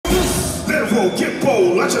bro, get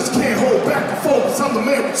bold. I just can't hold back and focus. I'm the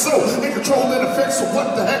man with soul. In control and effects, so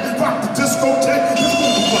what the heck? Rock the discotheque. This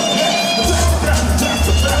movie like that.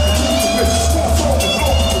 That's the back.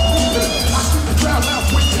 I shoot the crowd out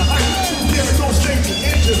with your hype. There is no stage and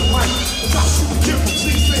engine of mic. Cause I shoot the kid from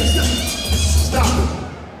C6. Stop it.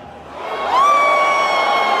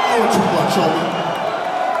 Doing too much, homie.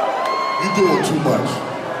 You doing too much.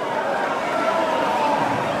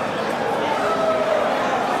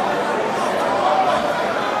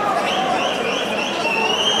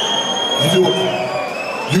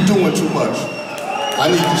 You doing too much. I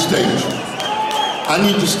need the stage. I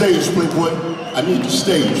need the stage, Playboy. I need the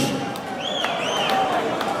stage.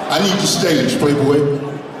 I need the stage, Playboy.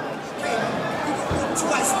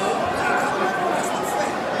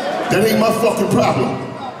 That ain't my fucking problem.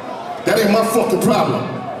 That ain't my fucking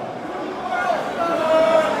problem.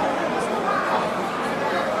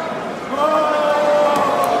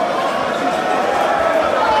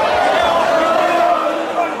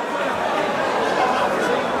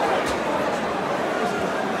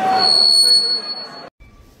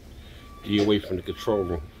 Get away from the control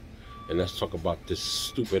room and let's talk about this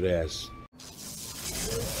stupid ass.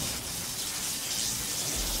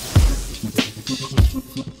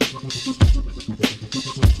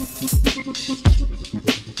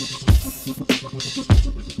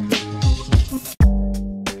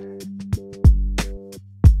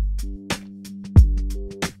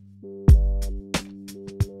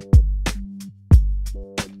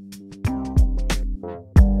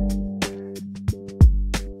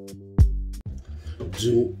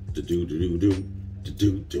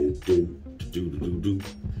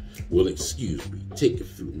 Well, excuse me, take a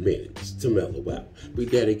few minutes to mellow out. Big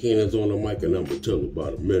Daddy Kane is on the mic and I'm gonna tell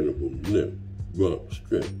about a minimum limb, run,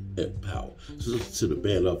 strength, and power. So listen to the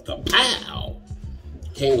band of the pow.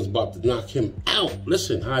 Kane was about to knock him out.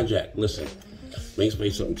 Listen, Hijack, listen. Let me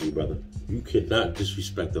explain something to you, brother. You cannot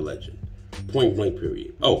disrespect the legend. Point blank,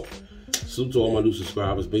 period. Oh, salute to all my new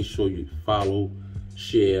subscribers. Make sure you follow,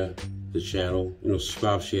 share the channel,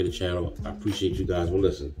 subscribe, share the channel. I appreciate you guys. Well,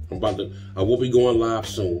 listen, I will be going live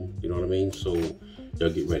soon, you know what I mean? So y'all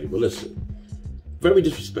get ready. But listen, very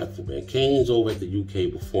disrespectful, man. Kane's over at the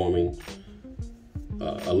UK performing.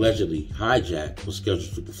 Allegedly, Hijack was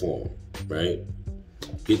scheduled to perform, right?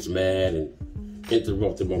 Gets mad and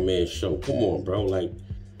interrupted my man's show. Come on, bro, like,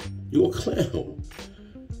 you a clown.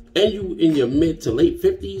 And you in your mid to late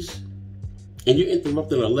 50s, and you're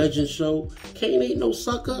interrupting a legend show. Kane ain't no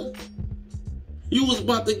sucker. You was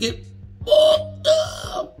about to get fucked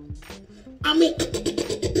up. I mean,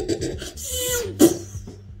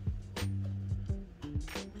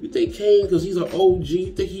 you think Kane, because he's an OG,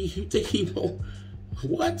 you think he won't?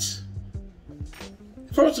 What?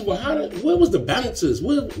 First of all, where was the bouncers?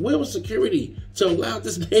 Where was security to allow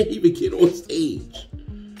this man to even get on stage?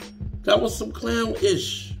 That was some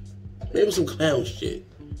clown-ish. Maybe some clown shit.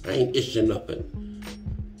 I ain't ishing nothing.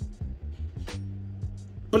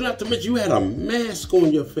 But not to mention, you had a mask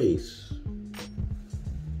on your face.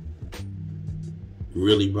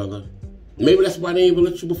 Really, brother? Maybe that's why they ain't even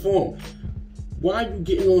let you perform. Why are you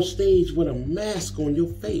getting on stage with a mask on your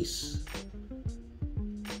face?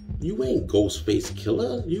 You ain't Ghostface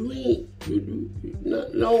Killer. You ain't.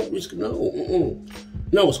 No,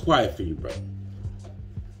 it's quiet for you, bro.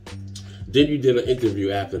 Then you did an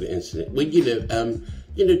interview after the incident. Well,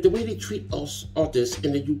 the way they treat us artists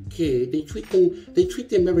in the UK, they treat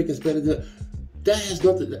the Americans better than. That has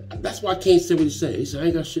nothing. That's why I can't say what he said. He said I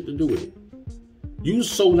ain't got shit to do with it. You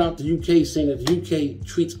sold out the UK saying that the UK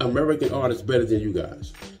treats American artists better than you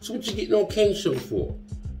guys. So what you getting on Kane's show for?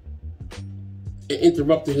 And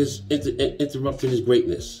interrupting his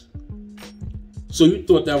greatness. So you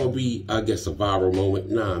thought that would be, I guess, a viral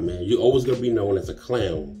moment? Nah, man. You're always gonna be known as a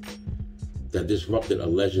clown that disrupted a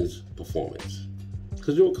legend's performance.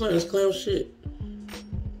 Because you're a clown. It's clown shit.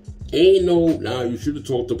 Ain't no, you should have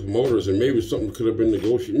talked to promoters and maybe something could have been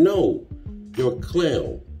negotiated. No, you're a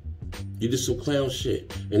clown. You did some clown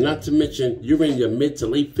shit. And not to mention, you're in your mid to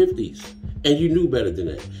late 50s. And you knew better than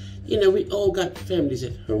that. We all got families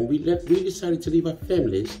at home. We decided to leave our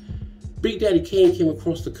families. Big Daddy Kane came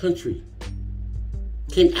across the country.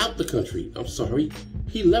 Came out the country. I'm sorry.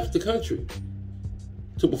 He left the country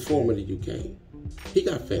to perform in the UK. He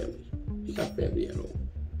got family. He got family at home.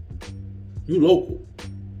 You local.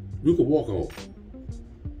 You can walk home.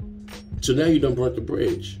 So now you done burnt the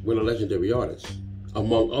bridge with a legendary artist,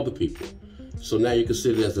 among other people. So now you're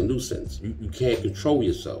considered as a nuisance. You can't control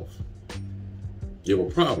yourself. You have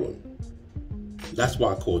a problem. That's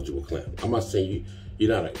why I called you a clown. I'm not saying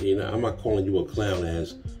I'm not calling you a clown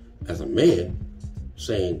as a man.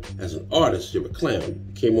 saying, as an artist, you're a clown.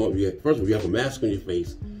 You came on, first of all, you have a mask on your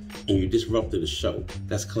face, and you disrupted the show.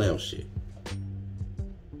 That's clown shit.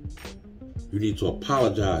 You need to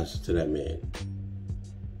apologize to that man.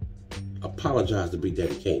 Apologize to Big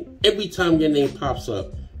Daddy Kane. Every time your name pops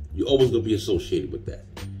up, you're always going to be associated with that.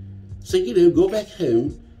 So, go back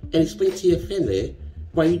home and explain to your family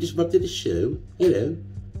why you disrupted the show.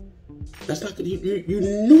 That's not gonna, you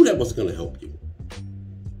knew that wasn't going to help you.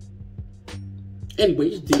 Anyway,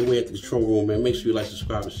 it's D-Way at the control room, man. Make sure you like,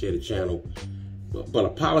 subscribe, and share the channel. But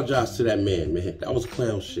apologize to that man, man. That was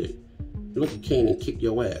clown shit. Look at Kane and kick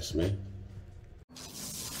your ass, man.